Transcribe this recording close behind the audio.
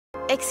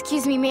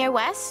Excuse me, Mayor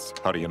West?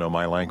 How do you know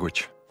my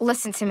language?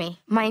 Listen to me.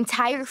 My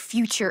entire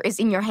future is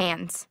in your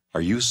hands.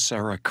 Are you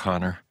Sarah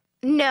Connor?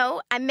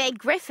 No, I'm Meg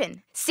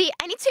Griffin. See,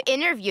 I need to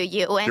interview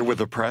you and... You're with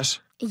the press?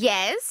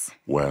 Yes?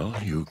 Well,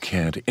 you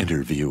can't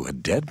interview a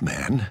dead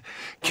man,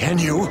 can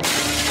you?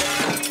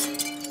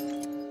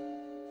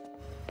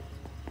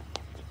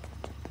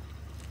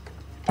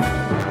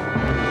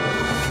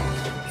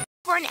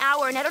 For an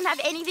hour, and I don't have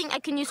anything I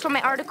can use for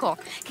my article.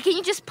 Can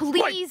you just please...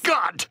 My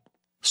God!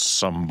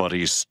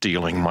 Somebody's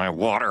stealing my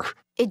water.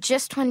 It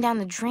just went down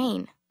the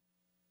drain.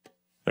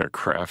 They're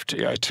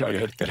crafty, I tell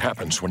you. It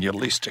happens when you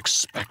least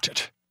expect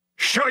it.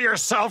 Show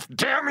yourself,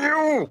 damn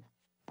you!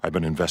 I've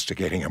been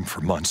investigating him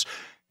for months.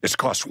 It's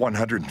cost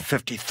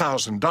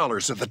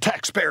 $150,000 of the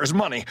taxpayers'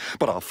 money,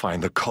 but I'll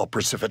find the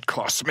culprits if it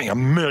costs me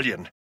 $1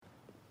 million.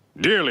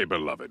 Dearly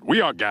beloved, we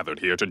are gathered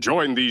here to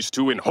join these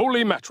two in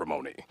holy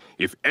matrimony.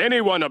 If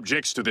anyone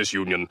objects to this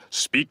union,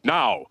 speak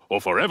now or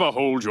forever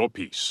hold your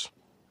peace.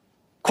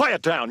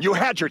 Quiet down. You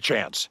had your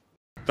chance.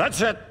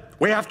 That's it.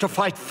 We have to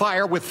fight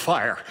fire with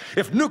fire.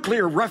 If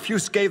nuclear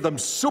refuse gave them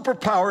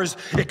superpowers,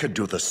 it could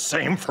do the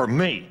same for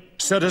me.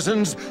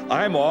 Citizens,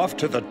 I'm off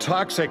to the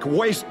toxic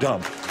waste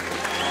dump.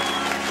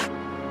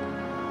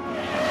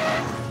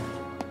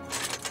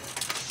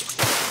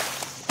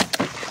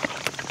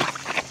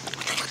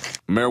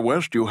 Mayor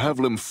West, you have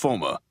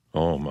lymphoma.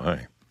 Oh,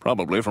 my.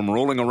 Probably from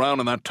rolling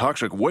around in that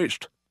toxic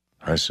waste.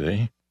 I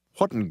see.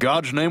 What in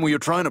God's name were you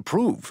trying to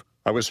prove?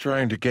 I was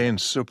trying to gain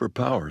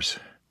superpowers.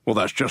 Well,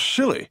 that's just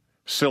silly.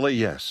 Silly,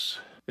 yes.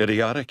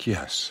 Idiotic,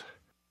 yes.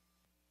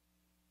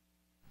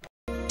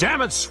 Damn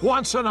it,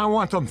 Swanson, I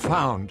want them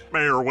found.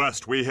 Mayor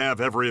West, we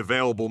have every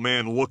available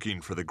man looking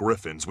for the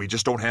Griffins. We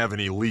just don't have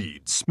any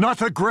leads. Not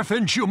the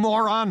Griffins, you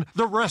moron.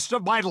 The rest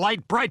of my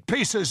light, bright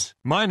pieces.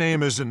 My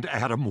name isn't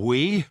Adam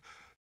Wee.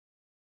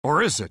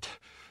 Or is it?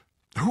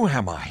 Who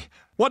am I?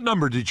 What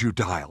number did you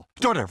dial?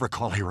 Don't ever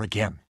call here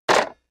again.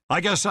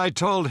 I guess I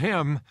told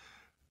him,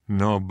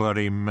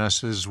 nobody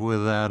messes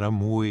with Adam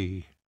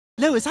Wee.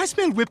 Lois, I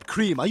smell whipped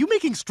cream. Are you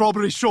making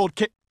strawberry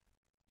shortcake?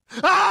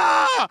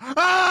 Ah!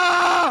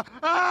 Ah!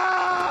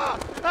 Ah!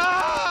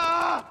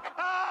 Ah!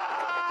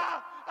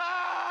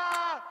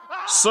 Ah!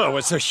 So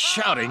it's a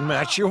shouting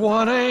match you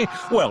want, eh?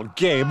 Well,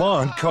 game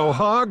on,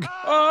 Quahog.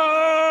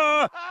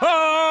 Ah!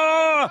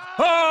 Ah!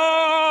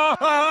 Ah!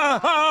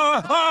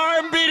 Ah!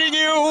 I'm beating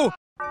you!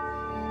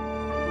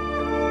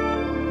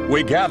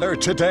 We gather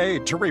today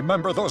to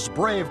remember those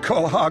brave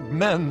Quahog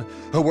men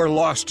who were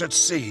lost at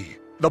sea.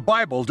 The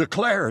Bible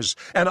declares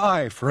an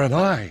eye for an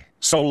eye.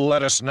 So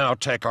let us now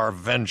take our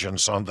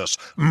vengeance on this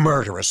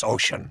murderous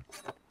ocean.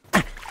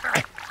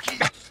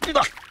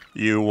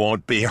 You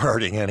won't be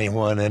hurting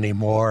anyone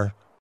anymore.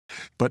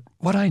 But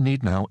what I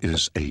need now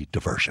is a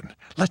diversion.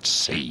 Let's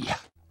see.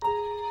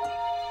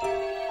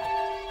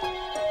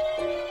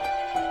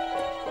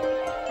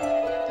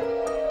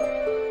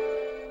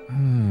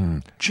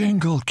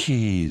 Jingle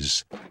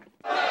keys.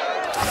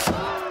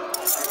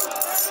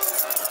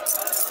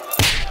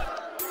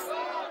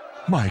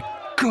 My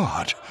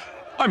God,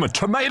 I'm a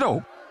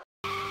tomato.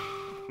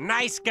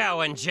 Nice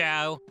going,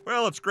 Joe.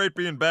 Well, it's great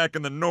being back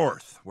in the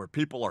North, where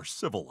people are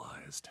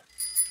civilized.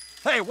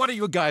 Hey, what are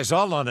you guys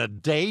all on a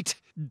date?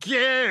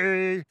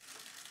 Gay!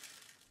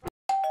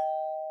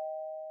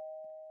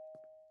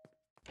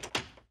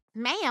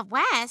 Mayor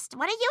West,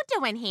 what are you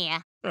doing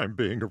here? I'm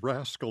being a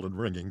rascal and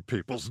ringing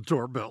people's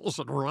doorbells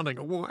and running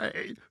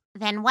away.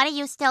 Then what are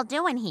you still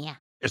doing here?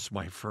 It's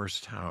my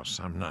first house.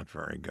 I'm not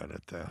very good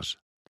at this.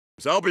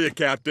 So I'll be a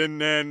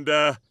captain, and,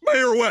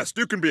 Mayor West,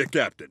 you can be a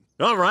captain.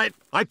 All right,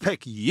 I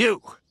pick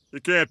you.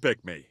 You can't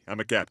pick me. I'm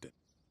a captain.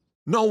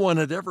 No one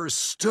had ever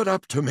stood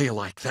up to me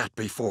like that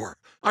before.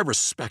 I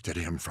respected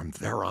him from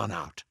there on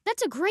out.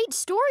 That's a great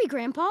story,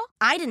 Grandpa.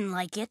 I didn't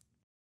like it.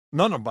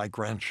 None of my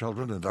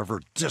grandchildren had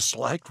ever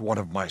disliked one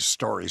of my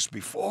stories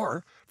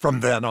before.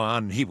 From then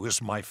on, he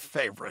was my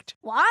favorite.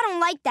 Well, I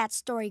don't like that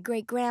story,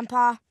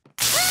 Great-Grandpa.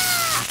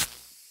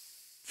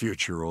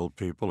 Future old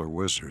people are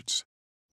wizards.